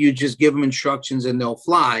people you just give them instructions and they'll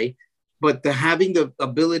fly. but having the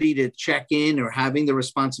ability to check in, or having the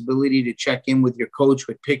responsibility to check in with your coach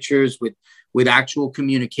with pictures, with actual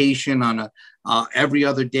communication on a every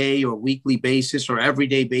other day or weekly basis or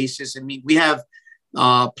everyday basis. I mean, we have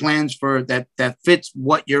plans for that fits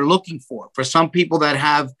what you're looking for. For some people that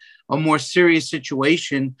have a more serious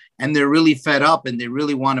situation and they're really fed up and they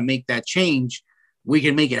really want to make that change, we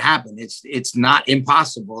can make it happen. It's not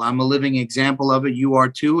impossible. I'm a living example of it. You are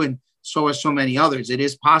too. And so are so many others. It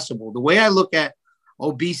is possible. The way I look at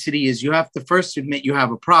obesity is you have to first admit you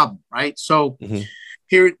have a problem, right? So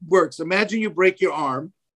here it works. Imagine you break your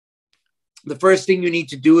arm. The first thing you need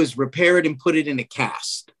to do is repair it and put it in a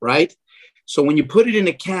cast, right? So when you put it in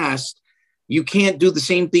a cast, you can't do the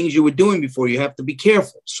same things you were doing before. You have to be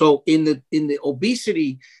careful. So in the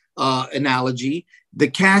obesity analogy, the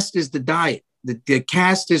cast is the diet. The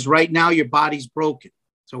cast is right now your body's broken.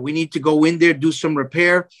 So we need to go in there, do some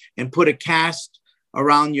repair, and put a cast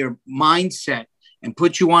around your mindset and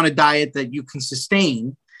put you on a diet that you can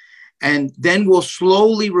sustain. And then we'll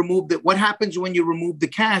slowly remove that. What happens when you remove the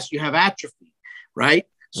cast? You have atrophy, right?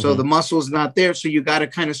 So the muscle's not there. So you got to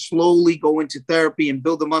kind of slowly go into therapy and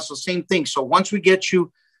build the muscle. Same thing. So once we get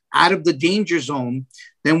you out of the danger zone,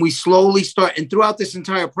 then we slowly start. And throughout this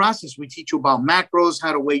entire process, we teach you about macros,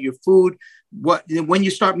 how to weigh your food. When you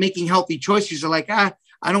start making healthy choices, you're like, I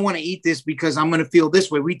don't want to eat this because I'm going to feel this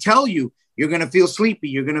way. We tell you, you're going to feel sleepy.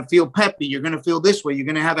 You're going to feel peppy. You're going to feel this way. You're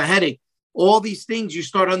going to have a headache. All these things, you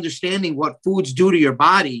start understanding what foods do to your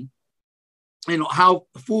body and how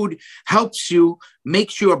food helps you,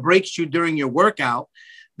 makes you or breaks you during your workout.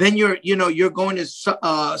 Then you're going to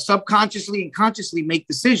subconsciously and consciously make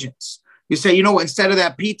decisions. You say, instead of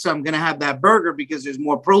that pizza, I'm going to have that burger because there's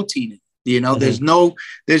more protein in it.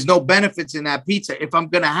 There's no benefits in that pizza. If I'm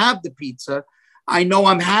going to have the pizza, I know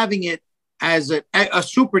I'm having it as a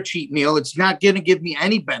super cheap meal. It's not going to give me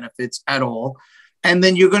any benefits at all. And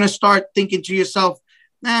then you're going to start thinking to yourself,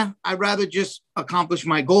 I'd rather just accomplish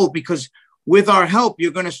my goal, because with our help,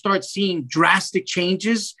 you're going to start seeing drastic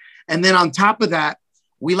changes. And then on top of that,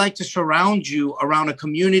 we like to surround you around a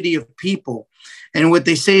community of people. And what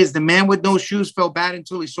they say is the man with no shoes felt bad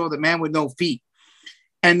until he saw the man with no feet.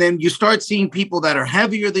 And then you start seeing people that are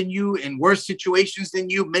heavier than you, in worse situations than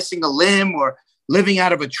you, missing a limb or living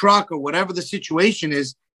out of a truck or whatever the situation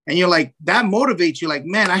is. And you're like, that motivates you. Like,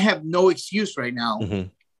 man, I have no excuse right now.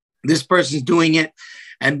 This person's doing it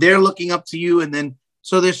and they're looking up to you. And then,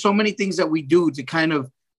 so there's so many things that we do to kind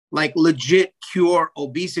of like legit cure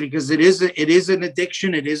obesity, because it is an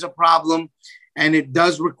addiction. It is a problem, and it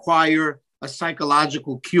does require a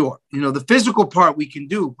psychological cure. The physical part we can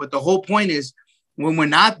do, but the whole point is when we're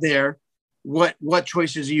not there, what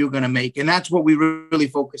choices are you going to make? And that's what we really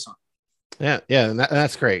focus on. Yeah. And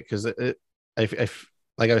that's great. Cause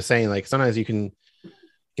like I was saying, like sometimes you can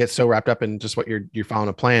get so wrapped up in just what you're following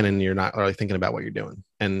a plan and you're not really thinking about what you're doing.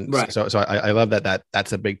 And right. So I love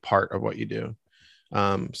that's a big part of what you do.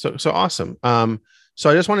 So awesome. So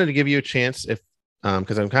I just wanted to give you a chance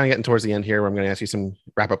because I'm kind of getting towards the end here where I'm going to ask you some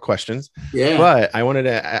wrap up questions. Yeah. But I wanted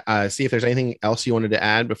to see if there's anything else you wanted to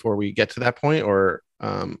add before we get to that point, or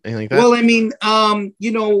anything like that. Well, I mean,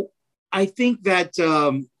 I think that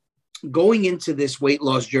going into this weight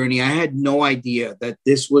loss journey, I had no idea that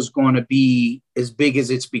this was going to be as big as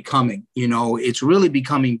it's becoming. It's really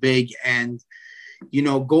becoming big. And,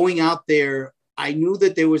 going out there, I knew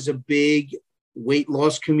that there was a big weight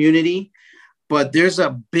loss community, but there's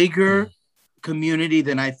a bigger community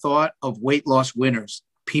than I thought of weight loss winners,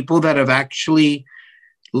 people that have actually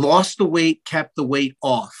lost the weight, kept the weight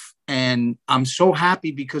off. And I'm so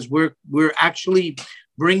happy because we're actually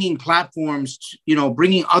bringing platforms,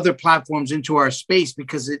 bringing other platforms into our space,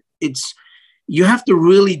 because it's you have to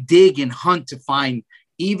really dig and hunt to find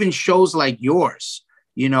even shows like yours,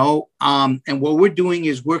 and what we're doing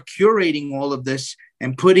is we're curating all of this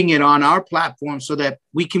and putting it on our platform so that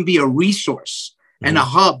we can be a resource and a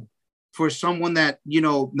hub for someone that,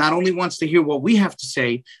 not only wants to hear what we have to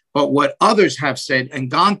say, but what others have said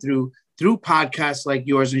and gone through podcasts like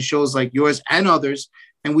yours and shows like yours and others.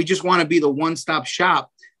 And we just want to be the one-stop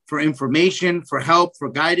shop for information, for help, for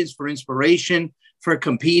guidance, for inspiration, for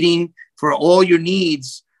competing, for all your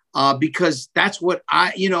needs, because that's what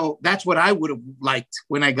I would have liked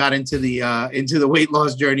when I got into the weight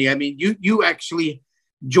loss journey. I mean, you actually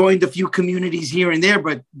joined a few communities here and there,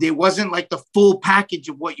 but there wasn't like the full package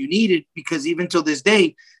of what you needed, because even till this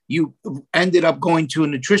day, you ended up going to a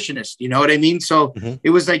nutritionist. You know what I mean? So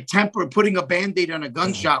it was like putting a Band-Aid on a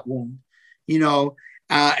gunshot wound, and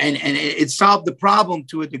it solved the problem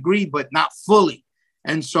to a degree, but not fully.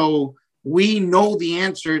 And so we know the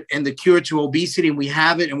answer and the cure to obesity, and we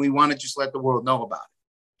have it, and we want to just let the world know about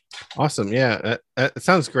it. Awesome. Yeah. It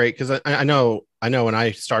sounds great. Cause I know when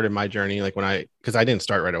I started my journey, like cause I didn't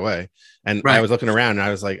start right away, and I Right. was looking around and I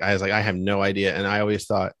was like, I have no idea. And I always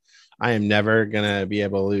thought I am never going to be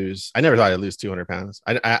able to lose. I never thought I'd lose 200 pounds.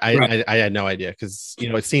 Right. I had no idea. Cause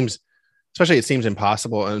it seems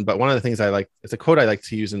impossible. But one of the things it's a quote I like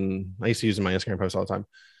to use I used to use in my Instagram posts all the time.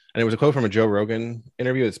 And it was a quote from a Joe Rogan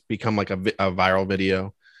interview. It's become like a viral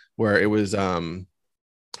video where it was,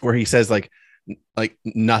 where he says like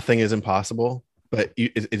nothing is impossible, but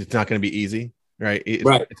it's not going to be easy, right?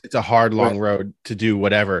 Right. It's a hard, long Right. road to do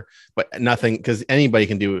whatever, but nothing, because anybody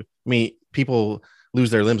can do. I mean, people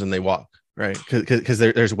lose their limbs and they walk, right? Because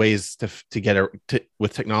there's ways to get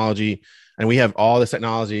with technology, and we have all this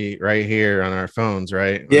technology right here on our phones,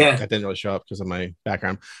 right? Yeah. That didn't really show up because of my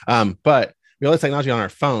background, but we have all this technology on our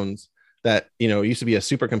phones that used to be a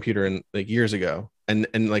supercomputer in like years ago, and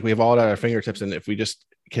like we have all at our fingertips, and if we just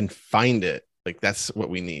can find it, like that's what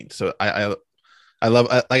we need. So I love,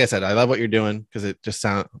 like I said, I love what you're doing, because it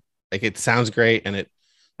sounds great, and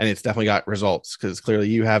it's definitely got results, because clearly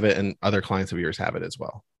you have it and other clients of yours have it as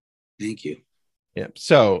well. Thank you. Yeah.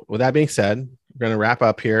 So with that being said, we're going to wrap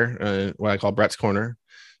up here, what I call Brett's Corner,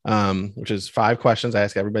 which is 5 questions. I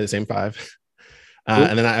ask everybody the same 5. Cool.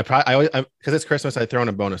 And then I always, because it's Christmas, I throw in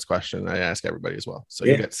a bonus question. I ask everybody as well. So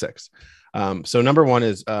you get 6. So number 1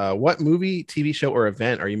 is, what movie, TV show, or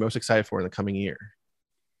event are you most excited for in the coming year?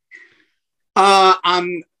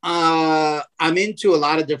 I'm into a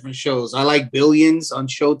lot of different shows. I like Billions on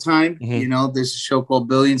Showtime. Mm-hmm. There's a show called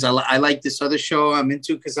Billions. I like this other show I'm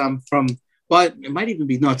into because I'm from, but it might even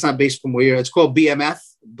be, no, it's not based from where. It's called BMF,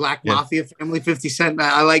 Black Mafia Family, 50 Cent.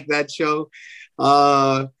 I like that show.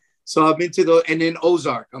 So I'm into those. And then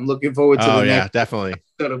Ozark. I'm looking forward to the next definitely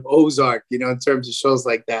sort of Ozark, in terms of shows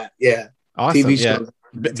like that. Yeah. Awesome. TV shows.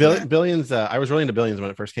 Billions. I was really into Billions when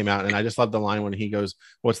it first came out, and I just love the line when he goes,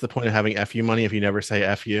 "What's the point of having FU money if you never say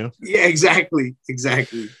FU?" Yeah, exactly.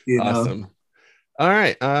 Awesome. All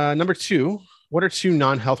right. Number 2. What are 2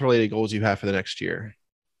 non-health related goals you have for the next year?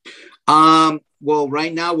 Well,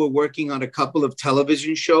 right now we're working on a couple of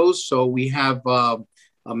television shows. So we have a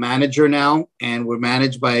manager now, and we're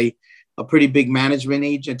managed by a pretty big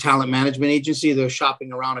talent management agency. They're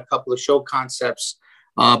shopping around a couple of show concepts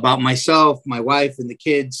about myself, my wife, and the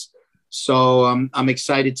kids. So I'm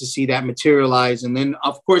excited to see that materialize. And then,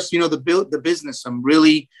 of course, the business. I'm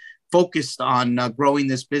really focused on growing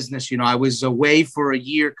this business. I was away for a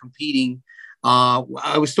year competing.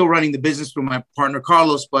 I was still running the business with my partner,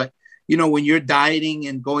 Carlos. But, when you're dieting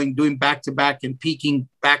and doing back to back and peaking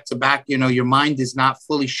back to back, your mind is not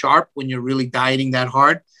fully sharp when you're really dieting that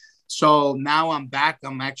hard. So now I'm back.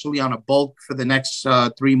 I'm actually on a bulk for the next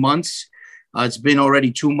 3 months. It's been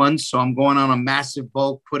already 2 months, so I'm going on a massive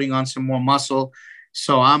bulk, putting on some more muscle.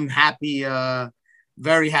 So I'm happy,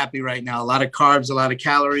 very happy right now. A lot of carbs, a lot of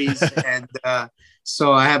calories. And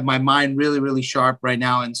so I have my mind really, really sharp right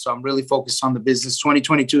now. And so I'm really focused on the business.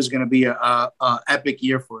 2022 is going to be a epic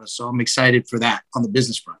year for us. So I'm excited for that on the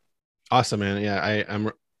business front. Awesome, man. Yeah,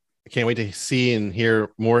 I can't wait to see and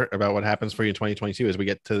hear more about what happens for you in 2022 as we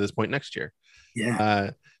get to this point next year.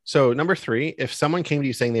 Yeah. So number 3, if someone came to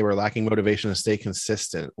you saying they were lacking motivation to stay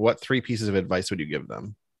consistent, what 3 pieces of advice would you give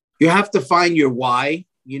them? You have to find your why.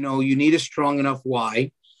 You need a strong enough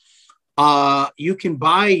why. You can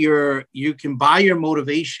buy your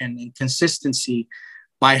motivation and consistency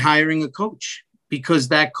by hiring a coach, because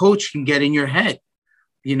that coach can get in your head,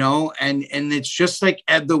 and it's just like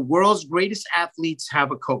the world's greatest athletes have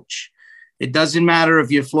a coach. It doesn't matter if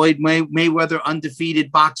you're Floyd Mayweather,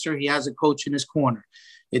 undefeated boxer, he has a coach in his corner.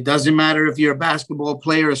 It doesn't matter if you're a basketball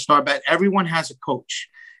player, a star bat, everyone has a coach,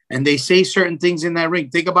 and they say certain things in that ring.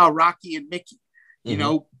 Think about Rocky and Mickey,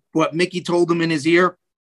 what Mickey told him in his ear.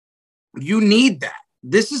 You need that.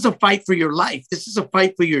 This is a fight for your life. This is a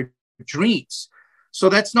fight for your dreams. So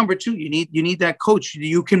that's number 2. You need that coach.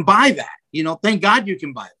 You can buy that, thank God you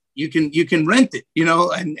can buy it. You can rent it,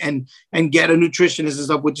 and get a nutritionist and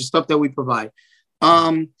stuff, which is stuff that we provide.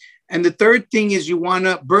 And the third thing is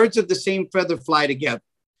birds of the same feather fly together.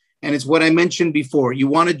 And it's what I mentioned before. You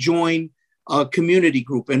want to join a community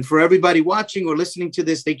group. And for everybody watching or listening to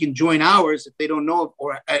this, they can join ours if they don't know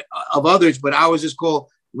of others. But ours is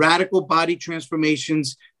called Radical Body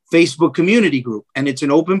Transformations Facebook Community Group. And it's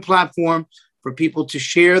an open platform for people to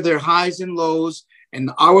share their highs and lows.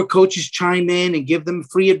 And our coaches chime in and give them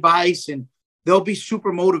free advice. And they'll be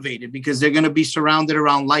super motivated because they're going to be surrounded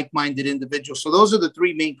around like-minded individuals. So those are the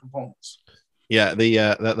 3 main components. Yeah,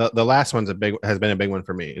 the last one's has been a big one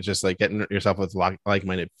for me. It's just like getting yourself with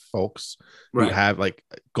like-minded folks who have like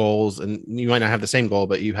goals, and you might not have the same goal,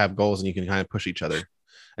 but you have goals and you can kind of push each other.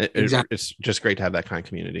 Exactly. It's just great to have that kind of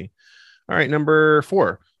community. All right, number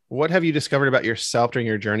 4. What have you discovered about yourself during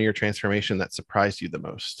your journey or transformation that surprised you the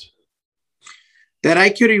most? That I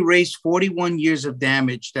could erase 41 years of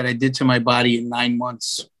damage that I did to my body in 9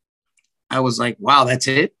 months. I was like, wow, that's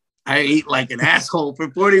it. I ate like an asshole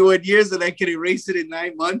for 41 years and I could erase it in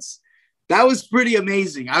 9 months. That was pretty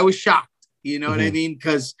amazing. I was shocked. You know what I mean?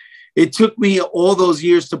 Because it took me all those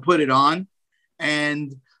years to put it on.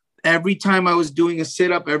 And every time I was doing a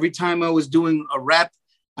sit-up, every time I was doing a rep,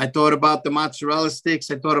 I thought about the mozzarella sticks.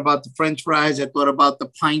 I thought about the French fries. I thought about the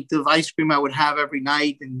pint of ice cream I would have every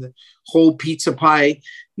night and the whole pizza pie.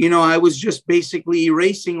 You know, I was just basically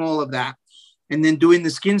erasing all of that. And then doing the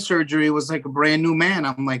skin surgery was like a brand new man.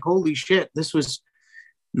 I'm like, holy shit, this was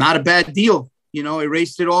not a bad deal. You know,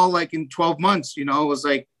 erased it all like in 12 months. You know, it was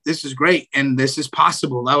like, this is great. And this is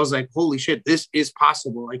possible. I was like, holy shit, this is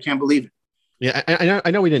possible. I can't believe it. Yeah,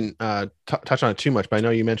 I know we didn't touch on it too much, but I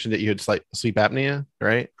know you mentioned that you had slight sleep apnea,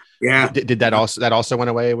 right? Yeah. Did that also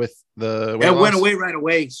went away with the weight It loss? went away right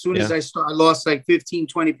away. As soon as I lost like 15,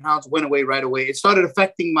 20 pounds, went away right away. It started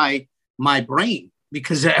affecting my brain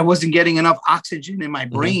because I wasn't getting enough oxygen in my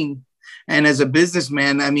brain. And as a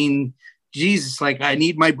businessman, I mean, Jesus, like I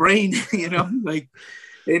need my brain, you know, like,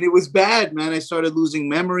 and it was bad, man. I started losing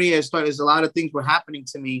memory. There's a lot of things were happening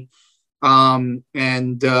to me.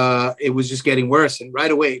 It was just getting worse. And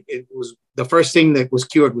right away, it was the first thing that was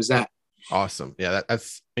cured was that. Awesome. Yeah.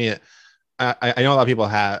 That's, yeah. I know a lot of people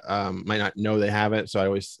might not know they have it. So I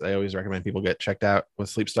always recommend people get checked out with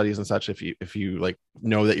sleep studies and such. If you like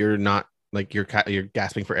know that you're not like you're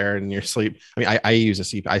gasping for air in your sleep. I mean, I use a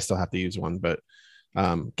CPAP. I still have to use one, but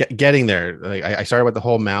getting there, like I started with the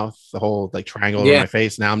whole mouth, the whole like triangle in my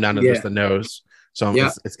face. Now I'm down to just the nose. So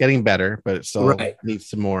it's getting better, but it still needs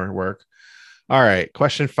some more work. All right.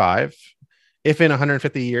 Question 5. If in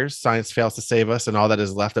 150 years, science fails to save us and all that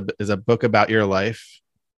is left is a book about your life,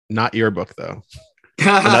 not your book though,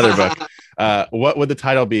 another book, what would the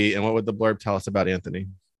title be? And what would the blurb tell us about Anthony?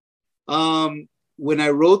 When I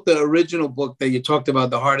wrote the original book that you talked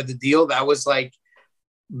about, The Heart of the Deal, that was like,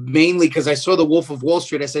 mainly because I saw The Wolf of Wall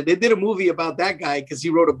Street. I said, they did a movie about that guy because he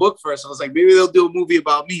wrote a book first. I was like, maybe they'll do a movie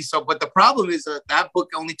about me. So, but the problem is that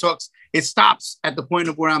book only it stops at the point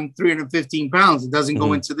of where I'm 315 pounds. It doesn't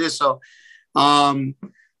go into this. So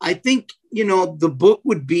I think, you know, the book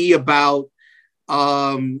would be about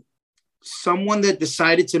someone that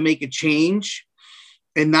decided to make a change,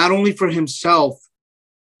 and not only for himself.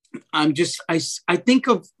 I think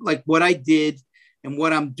of like what I did and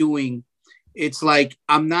what I'm doing. It's like,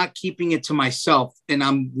 I'm not keeping it to myself. And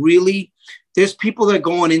there's people that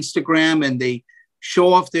go on Instagram and they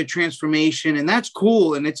show off their transformation, and that's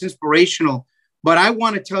cool. And it's inspirational, but I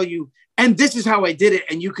want to tell you, and this is how I did it.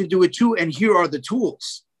 And you can do it too. And here are the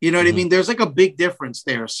tools, you know what I mean? There's like a big difference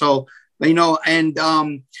there. So, you know, and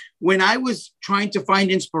when I was trying to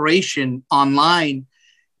find inspiration online,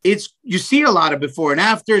 you see a lot of before and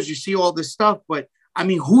afters, you see all this stuff, but I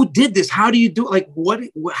mean, who did this? How do you do it? Like,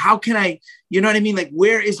 how can I, you know what I mean? Like,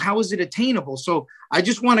 how is it attainable? So I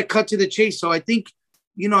just want to cut to the chase. So I think,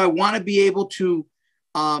 you know, I want to be able to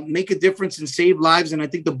make a difference and save lives. And I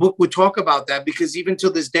think the book would talk about that, because even to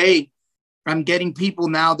this day, I'm getting people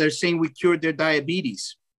now, they're saying we cured their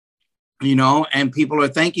diabetes, you know, and people are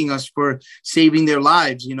thanking us for saving their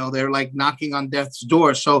lives. You know, they're like knocking on death's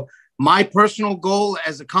door. So my personal goal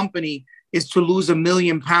as a company is to lose 1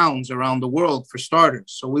 million pounds around the world, for starters.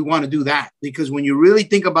 So we want to do that, because when you really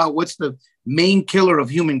think about what's the main killer of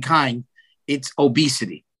humankind, it's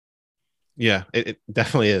obesity. Yeah, it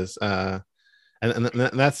definitely is. And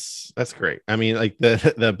that's great. I mean, like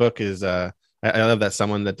the book is, I love that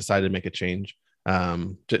someone that decided to make a change.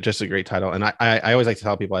 Just a great title. And I always like to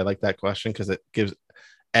tell people I like that question because it gives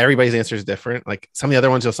everybody's answer is different. Like some of the other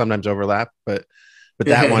ones you'll sometimes overlap, but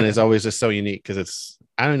that one is always just so unique because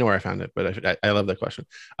I don't know where I found it, but I love that question.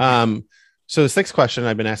 So the 6th question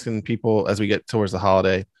I've been asking people as we get towards the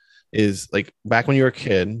holiday is, like, back when you were a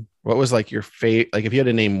kid, what was like your favorite, like if you had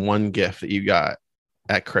to name one gift that you got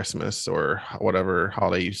at Christmas or whatever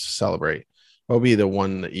holiday you celebrate, what would be the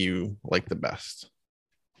one that you like the best?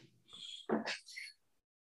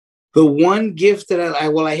 The one gift that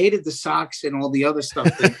I hated the socks and all the other stuff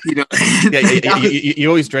that, you know. You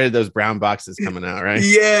always dreaded those brown boxes coming out, right?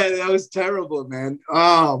 Yeah, that was terrible, man.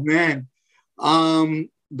 Oh man.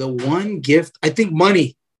 The one gift, I think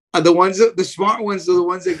money. The smart ones are the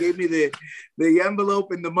ones that gave me the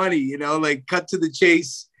envelope and the money, you know, like cut to the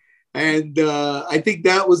chase. And I think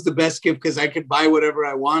that was the best gift because I could buy whatever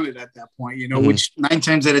I wanted at that point, you know, which 9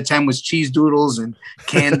 times out of 10 was cheese doodles and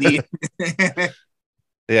candy.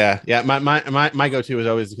 Yeah. My go-to was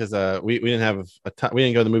always because we didn't have we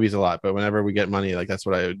didn't go to the movies a lot, but whenever we get money, like that's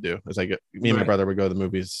what I would do. Is like me and my Right. brother would go to the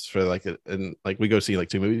movies for like and like we go see like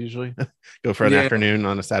 2 movies usually. Go for an Yeah. afternoon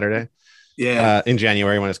on a Saturday. Yeah. In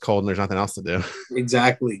January when it's cold and there's nothing else to do.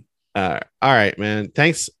 Exactly. All right, man.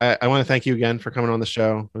 Thanks. I want to thank you again for coming on the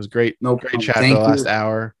show. It was great, No great problem. chat for the Thank last you.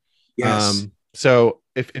 hour. Yes. So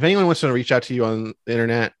if anyone wants to reach out to you on the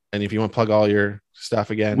internet and if you want to plug all your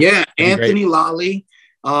stuff again, Yeah. that'd be great. Anthony Lolli,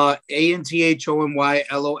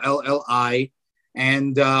 ANTHONYLOLLI,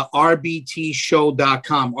 and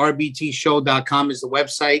RBTshow.com. RBTshow.com is the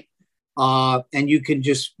website. And you can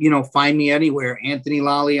just, find me anywhere. Anthony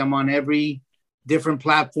Lolli. I'm on every different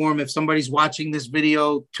platform. If somebody's watching this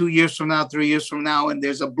video 2 years from now, 3 years from now, and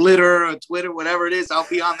there's a Blitter or Twitter, whatever it is, I'll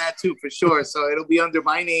be on that too for sure. So it'll be under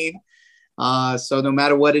my name. So no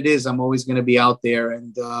matter what it is, I'm always going to be out there,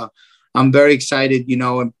 and I'm very excited.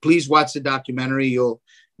 And please watch the documentary. You'll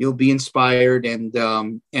be inspired, and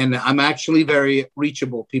I'm actually very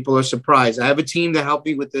reachable. People are surprised. I have a team to help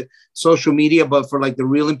me with the social media, but for like the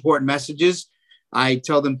real important messages, I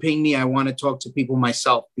tell them, ping me. I want to talk to people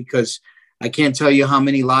myself because I can't tell you how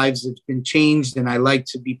many lives have been changed, and I like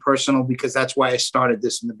to be personal because that's why I started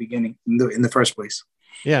this in the beginning, in the first place.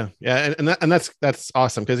 Yeah, and that's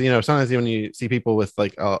awesome because sometimes when you see people with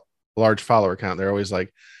like a large follower count, they're always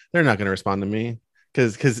like they're not going to respond to me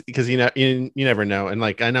because you never know. And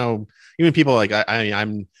like I know even people like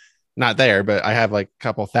I'm not there, but I have like a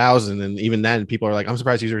couple thousand, and even then people are like, I'm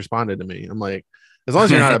surprised you responded to me. I'm like, as long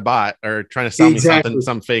as you're not a bot or trying to sell me something,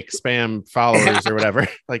 some fake spam followers or whatever,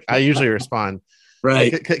 like I usually respond.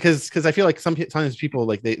 Right. Because I feel like sometimes people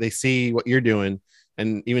like they see what you're doing,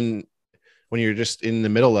 and even when you're just in the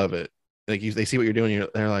middle of it, like they see what you're doing,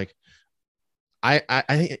 they're like, I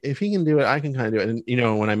think if he can do it, I can kind of do it.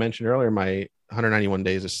 And when I mentioned earlier my 191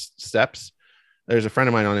 days of steps, there's a friend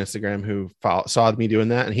of mine on Instagram who saw me doing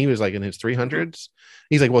that, and he was like in his 300s.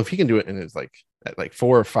 He's like, well, if he can do it and it's like at like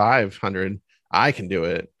 400 or 500, I can do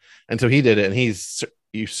it. And so he did it, and he's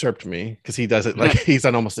usurped me because he does it like he's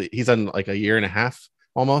done like a year and a half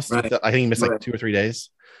almost. Right. I think he missed like 2 or 3 days.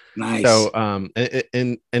 Nice. So on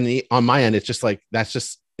my end, it's just like that's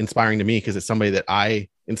just inspiring to me because it's somebody that I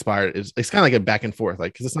inspired. It's kind of like a back and forth,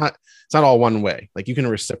 like because it's not all one way. Like you can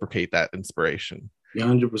reciprocate that inspiration. Yeah,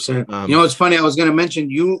 100%. It's funny. I was going to mention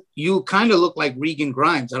you kind of look like Regan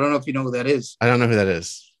Grimes. I don't know if you know who that is. I don't know who that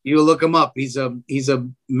is. You look him up. He's a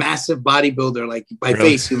massive bodybuilder. Like by really?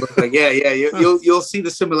 Face, you look like you'll see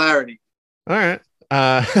the similarity. All right.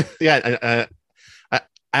 Yeah.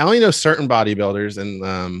 I only know certain bodybuilders,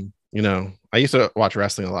 and I used to watch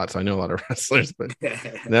wrestling a lot, so I know a lot of wrestlers, but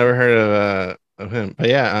never heard of him. But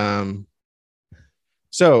yeah.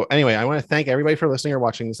 So anyway, I want to thank everybody for listening or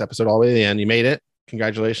watching this episode all the way to the end. You made it.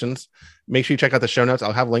 Congratulations. Make sure you check out the show notes.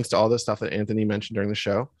 I'll have links to all the stuff that Anthony mentioned during the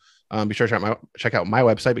show. Be sure to check out my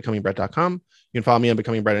website, becomingbrett.com. You can follow me on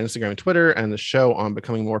Becoming Brett on Instagram and Twitter, and the show on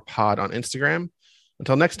Becoming More Pod on Instagram.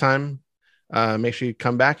 Until next time, make sure you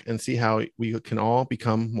come back and see how we can all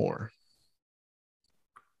become more.